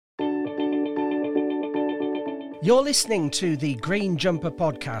You're listening to the Green Jumper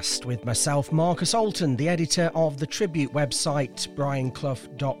podcast with myself, Marcus Alton, the editor of the tribute website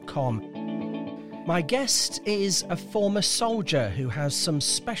brianclough.com. My guest is a former soldier who has some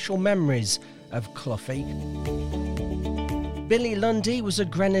special memories of Cloughie. Billy Lundy was a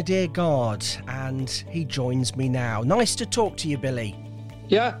Grenadier Guard and he joins me now. Nice to talk to you, Billy.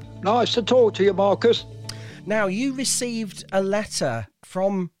 Yeah, nice to talk to you, Marcus. Now, you received a letter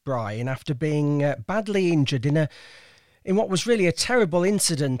from Brian after being badly injured in what was really a terrible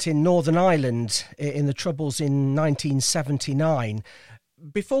incident in Northern Ireland in the Troubles in 1979.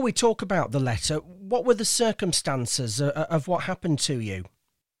 Before we talk about the letter, what were the circumstances of what happened to you?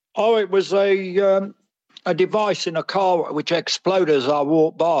 Oh, it was a device in a car which exploded as I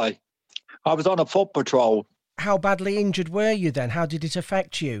walked by. I was on a foot patrol. How badly injured were you then? How did it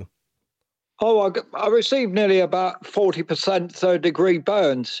affect you? Oh, I received nearly about 40% third-degree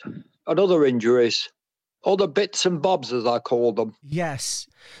burns and other injuries. Other bits and bobs, as I call them. Yes.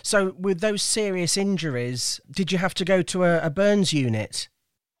 So with those serious injuries, did you have to go to a burns unit?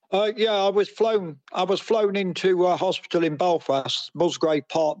 Yeah, I was flown into a hospital in Belfast, Musgrave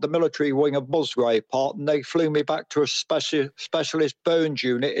Park, the military wing of Musgrave Park, and they flew me back to a specialist burns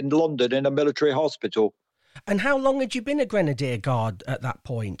unit in London in a military hospital. And how long had you been a Grenadier Guard at that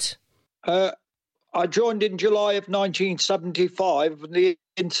point? I joined in July of 1975, and the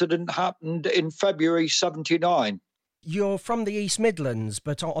incident happened in February 79. You're from the East Midlands,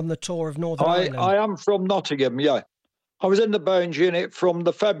 but on the tour of Northern Ireland. I am from Nottingham, yeah. I was in the burns unit from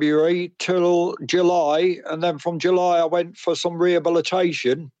the February till July, and then from July I went for some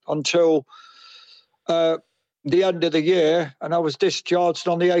rehabilitation until the end of the year, and I was discharged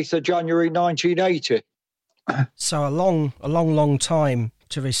on the 8th of January 1980. So a long time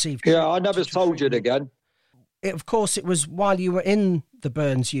to receive. Yeah, I never soldiered again. Of course, it was while you were in the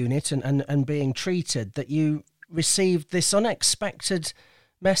burns unit and being treated that you received this unexpected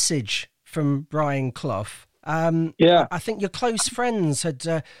message from Brian Clough. Yeah. I think your close friends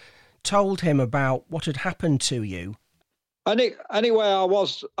had told him about what had happened to you. Anyway,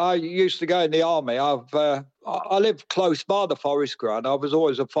 I used to go in the army. I lived close by the Forest Ground. I was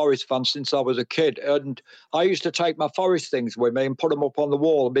always a Forest fan since I was a kid. And I used to take my Forest things with me and put them up on the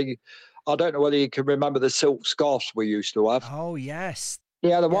wall. I don't know whether you can remember the silk scarves we used to have. Oh, yes.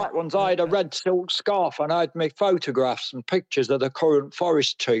 Yeah, the white ones. I had a red silk scarf and I had my photographs and pictures of the current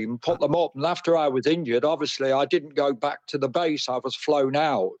Forest team, put them up. And after I was injured, obviously, I didn't go back to the base. I was flown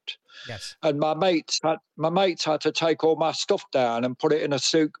out. Yes. And my mates had to take all my stuff down and put it in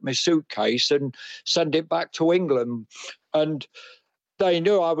my suitcase and send it back to England. And they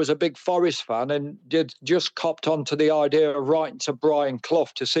knew I was a big Forest fan and just copped onto the idea of writing to Brian Clough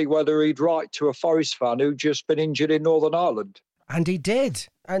to see whether he'd write to a Forest fan who'd just been injured in Northern Ireland. And he did.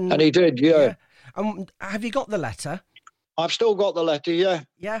 And he did, yeah. Have you got the letter? I've still got the letter, yeah.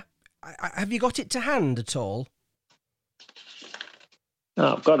 Yeah. Have you got it to hand at all?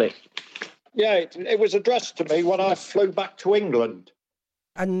 Oh, I've got it. Yeah, it was addressed to me when I flew back to England.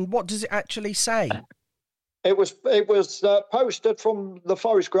 And what does it actually say? It was posted from the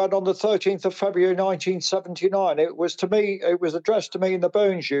Forest Ground on the 13th of February 1979. It was addressed to me in the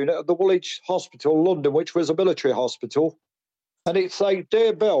burns unit of the Woolwich Hospital, London, which was a military hospital. And it said,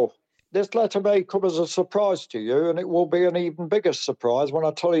 "Dear Bill, this letter may come as a surprise to you, and it will be an even bigger surprise when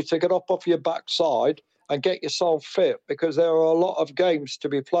I tell you to get up off your backside and get yourself fit, because there are a lot of games to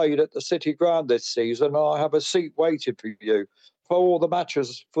be played at the City Ground this season, and I have a seat waiting for you for all the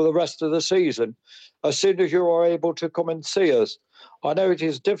matches for the rest of the season, as soon as you are able to come and see us. I know it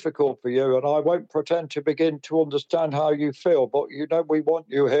is difficult for you, and I won't pretend to begin to understand how you feel, but you know we want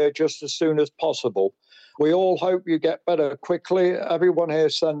you here just as soon as possible. We all hope you get better quickly. Everyone here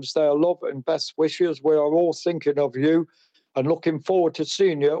sends their love and best wishes. We are all thinking of you and looking forward to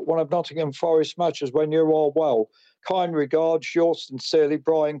seeing you at one of Nottingham Forest matches when you're all well. Kind regards, yours sincerely,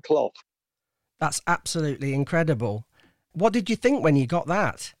 Brian Clough." That's absolutely incredible. What did you think when you got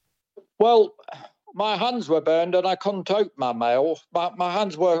that? Well, my hands were burned and I couldn't open my mail. My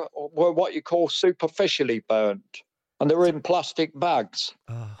hands were what you call superficially burnt, and they were in plastic bags.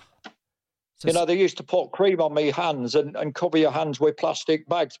 Oh. So, they used to put cream on my hands and cover your hands with plastic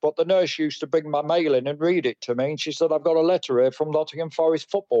bags. But the nurse used to bring my mail in and read it to me. And she said, "I've got a letter here from Nottingham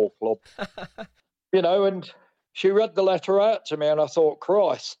Forest Football Club." And she read the letter out to me and I thought,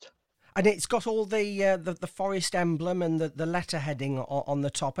 Christ. And it's got all the Forest emblem and the letter heading on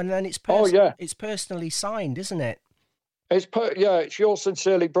the top. And then it's it's personally signed, isn't it? It's yours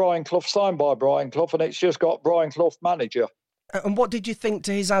sincerely, Brian Clough, signed by Brian Clough. And it's just got Brian Clough, manager. And what did you think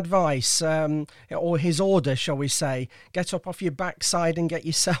to his advice, or his order, shall we say? Get up off your backside and get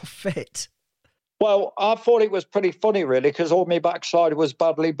yourself fit. Well, I thought it was pretty funny, really, because all my backside was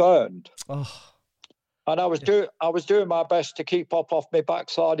badly burned. Oh, And I was doing my best to keep up off my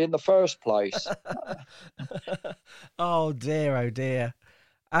backside in the first place. oh dear, oh dear.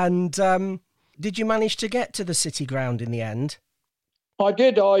 And did you manage to get to the City Ground in the end? I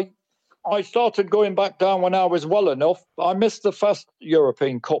did. I started going back down when I was well enough. I missed the first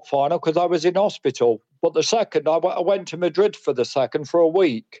European Cup final because I was in hospital. But the second, I went to Madrid for the second for a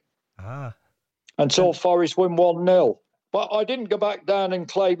week. Ah. And saw Forest win 1-0. But I didn't go back down and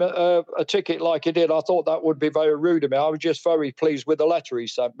claim a ticket like he did. I thought that would be very rude of me. I was just very pleased with the letter he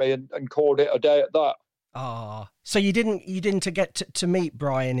sent me and called it a day at that. Ah, so you didn't get to meet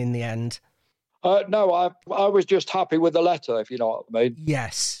Brian in the end? No, I was just happy with the letter, if you know what I mean.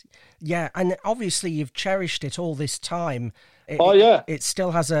 Yes, yeah, and obviously you've cherished it all this time. It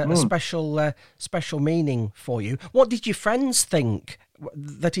still has a special meaning for you. What did your friends think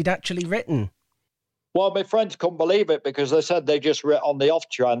that he'd actually written? Well, my friends couldn't believe it because they said they just writ on the off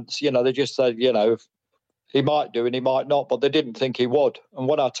chance. They just said, he might do and he might not, but they didn't think he would. And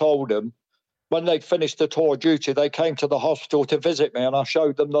when I told them, when they finished the tour of duty, they came to the hospital to visit me and I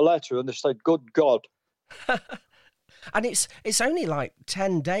showed them the letter and they said, good God. And it's only like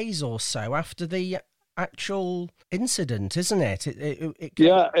 10 days or so after the actual incident, isn't it? It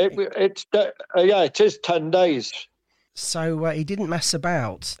is 10 days. So he didn't mess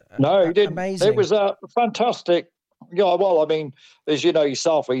about. No, he didn't. Amazing. It was fantastic. Yeah, well, I mean, as you know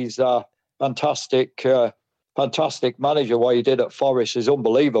yourself, he's a fantastic manager. What he did at Forest is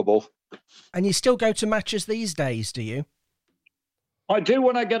unbelievable. And you still go to matches these days, do you? I do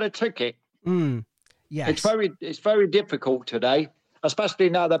when I get a ticket. Yes. It's very difficult today, especially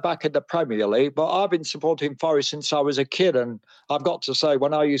now they're back in the Premier League. But I've been supporting Forest since I was a kid. And I've got to say,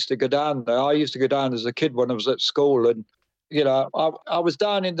 when I used to go down there, I used to go down as a kid when I was at school. And, I was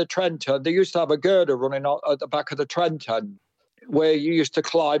down in the Trent End. They used to have a girder running at the back of the Trent End where you used to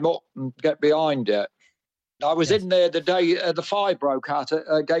climb up and get behind it. I was in there the day the fire broke out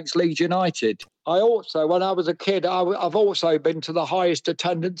against Leeds United. I also, when I was a kid, I've also been to the highest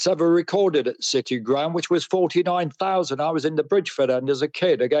attendance ever recorded at City Ground, which was 49,000. I was in the Bridgeford end as a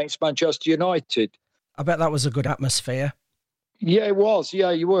kid against Manchester United. I bet that was a good atmosphere. Yeah, it was.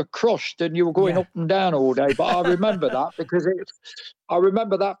 Yeah, you were crushed and you were going up and down all day. But I remember that because I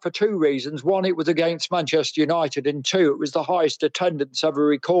remember that for two reasons. One, it was against Manchester United, and two, it was the highest attendance ever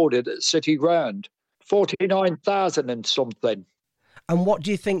recorded at City Ground. 49,000 and something. And what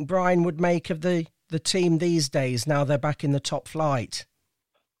do you think Brian would make of the team these days now they're back in the top flight?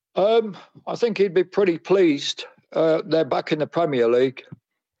 I think he'd be pretty pleased. They're back in the Premier League.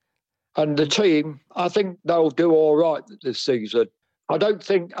 And the team, I think they'll do all right this season. I don't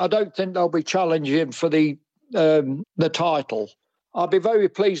think they'll be challenging for the title. I'll be very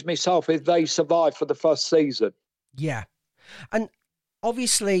pleased myself if they survive for the first season. Yeah. And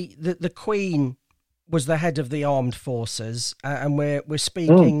obviously the Queen was the head of the armed forces, and we're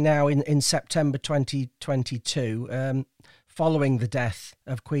speaking now in September 2022, following the death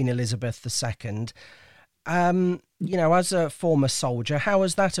of Queen Elizabeth II. As a former soldier, how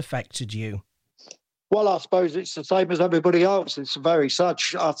has that affected you? Well, I suppose it's the same as everybody else. It's very sad.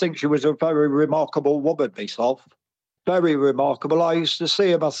 I think she was a very remarkable woman myself. Very remarkable. I used to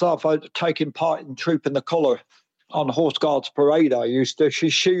see her myself taking part in Trooping the Colour on Horse Guards Parade.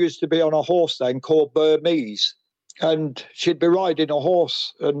 She used to be on a horse then called Burmese, and she'd be riding a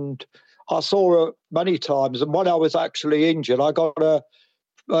horse, and I saw her many times. And when I was actually injured, I got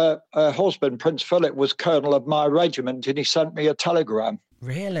her husband, Prince Philip, was colonel of my regiment, and he sent me a telegram.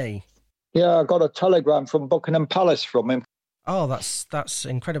 Really? Yeah, I got a telegram from Buckingham Palace from him. Oh, that's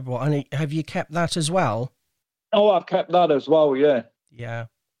incredible. And have you kept that as well? Oh, I've kept that as well, yeah. Yeah.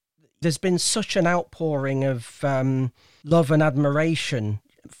 There's been such an outpouring of love and admiration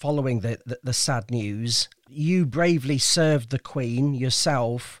following the sad news. You bravely served the Queen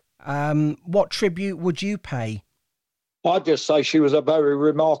yourself. What tribute would you pay? I'd just say she was a very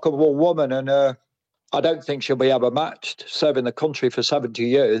remarkable woman, and I don't think she'll be ever matched, serving the country for 70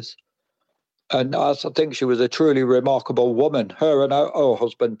 years. And I think she was a truly remarkable woman, her and her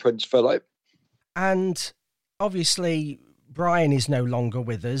husband, Prince Philip. And obviously, Brian is no longer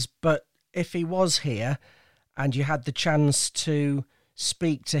with us, but if he was here and you had the chance to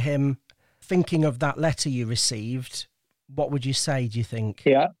speak to him, thinking of that letter you received, what would you say, do you think?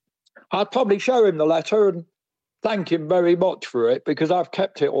 Yeah, I'd probably show him the letter and thank him very much for it, because I've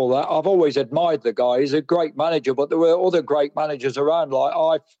kept it all that. I've always admired the guy. He's a great manager, but there were other great managers around, like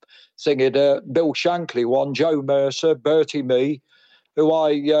I've seen it, Bill Shankly one, Joe Mercer, Bertie Mee, who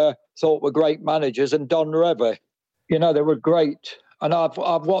I thought were great managers, and Don Revie. They were great. And I've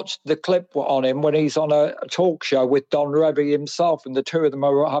watched the clip on him when he's on a talk show with Don Revie himself, and the two of them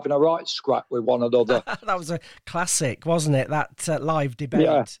are having a right scrap with one another. That was a classic, wasn't it? That live debate.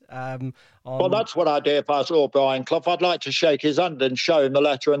 Yeah. Well, that's what I do if I saw Brian Clough. I'd like to shake his hand and show him the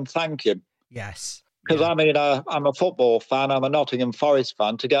letter and thank him. Yes. Because, I mean, I'm a football fan. I'm a Nottingham Forest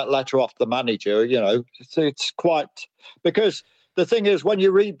fan. To get a letter off the manager, you know, it's quite... Because the thing is, when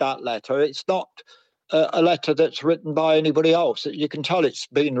you read that letter, it's not a letter that's written by anybody else. You can tell it's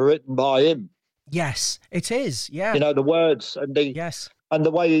been written by him. Yes, it is, yeah. You know, the words and and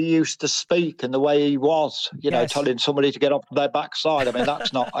the way he used to speak and the way he was, you know, telling somebody to get off their backside. I mean,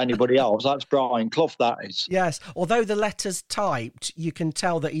 that's not anybody else. That's Brian Clough, that is. Yes, although the letter's typed, you can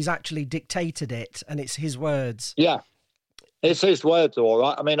tell that he's actually dictated it and it's his words. Yeah, it's his words, all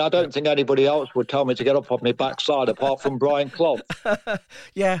right. I mean, I don't think anybody else would tell me to get up on my backside apart from Brian Clough.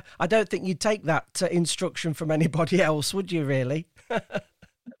 Yeah, I don't think you'd take that instruction from anybody else, would you, really?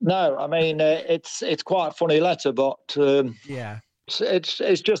 No, I mean, it's quite a funny letter, but... yeah.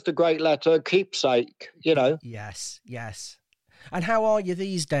 It's just a great letter, keepsake, you know. Yes. And how are you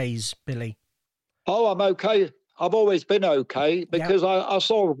these days, Billy? Oh, I'm okay. I've always been okay because I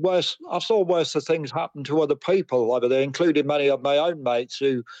saw worse things happen to other people over there, including many of my own mates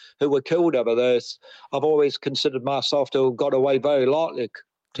who were killed over there. I've always considered myself to have got away very lightly,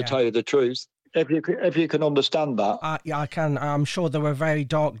 to tell you the truth. If you can understand that. Yeah, I can. I'm sure there were very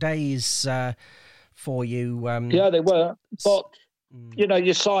dark days for you. Yeah, they were, but. You know,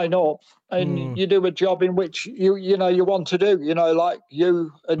 you sign up and you do a job in which you know you want to do. You know, like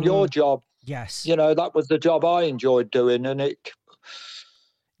you and your job. Yes. You know, that was the job I enjoyed doing, and it.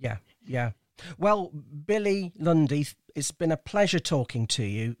 Yeah. Well, Billy Lundy, it's been a pleasure talking to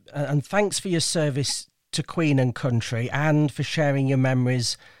you, and thanks for your service to Queen and Country, and for sharing your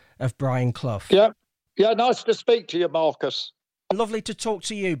memories of Brian Clough. Yeah. Nice to speak to you, Marcus. Lovely to talk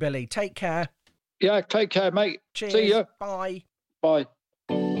to you, Billy. Take care. Yeah, take care, mate. Cheers. See you. Bye. Bye.